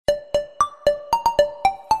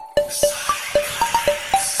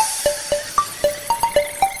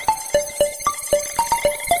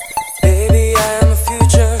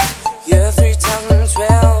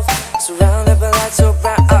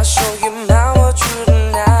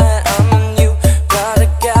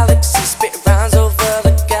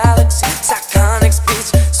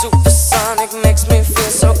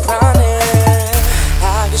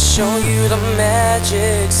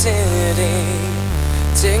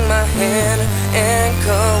my hand and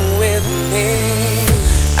come with me.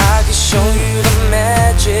 I can show you the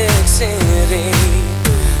magic city.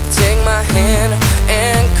 Take my hand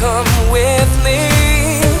and come with me.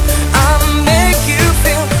 I'll make you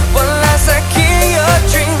feel what lies like in your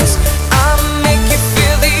dreams. I'll make you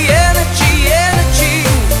feel the energy, energy.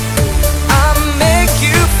 I'll make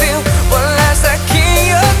you feel what lies like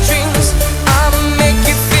in your dreams. I'll make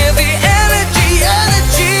you feel the energy,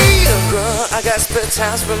 energy. Girl, I got spare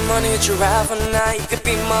time, spend money at your ride for night. You could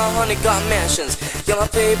be my honey, got mansions. You're my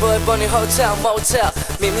playboy, bunny, hotel, motel.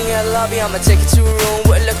 Meet me at the lobby, I'ma take you to a room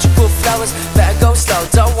with electrical flowers. Better go slow,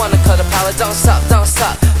 don't wanna cut the power. Don't stop,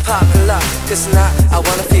 pop and lock. Cause tonight, I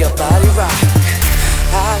wanna feel your body rock.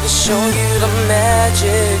 I can show you the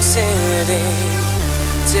magic city.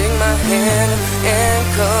 Take my hand and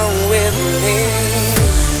come with me.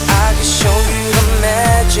 I can show you the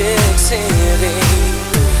magic city.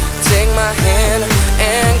 Take my hand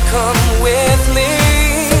and come with me.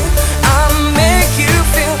 I'll make you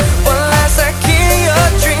feel what lies like in your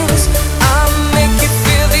dreams. I'll make you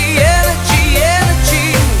feel the energy,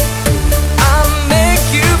 energy. I'll make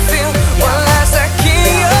you feel what lies like in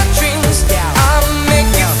your dreams. I'll make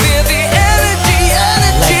you feel the energy,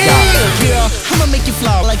 energy. Girl, I'ma make you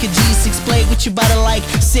flow like a G6 plate with your body like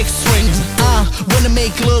 6 strings. Wanna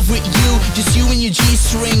make love with you, just you and your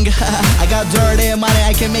G-string. I got dirty money,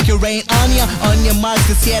 I can make it rain on ya. On your mark,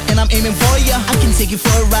 cause yet, and I'm aiming for ya. I can take you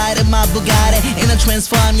for a ride in my Bugatti, and I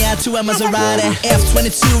transform ya to a Maserati.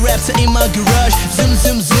 F22 raps in my garage. Zoom,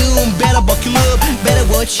 zoom, zoom, better buckle up, better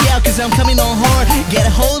watch out, cause I'm coming on hard. Get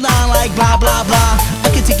a hold on like blah, blah, blah. I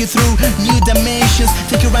can take you through new dimensions,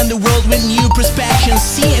 take you around the world with new perspectives.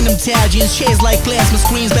 Seeing them tagines, chase like plasma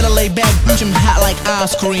screens. Better lay back, bitch, I'm hot like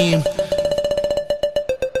ice cream.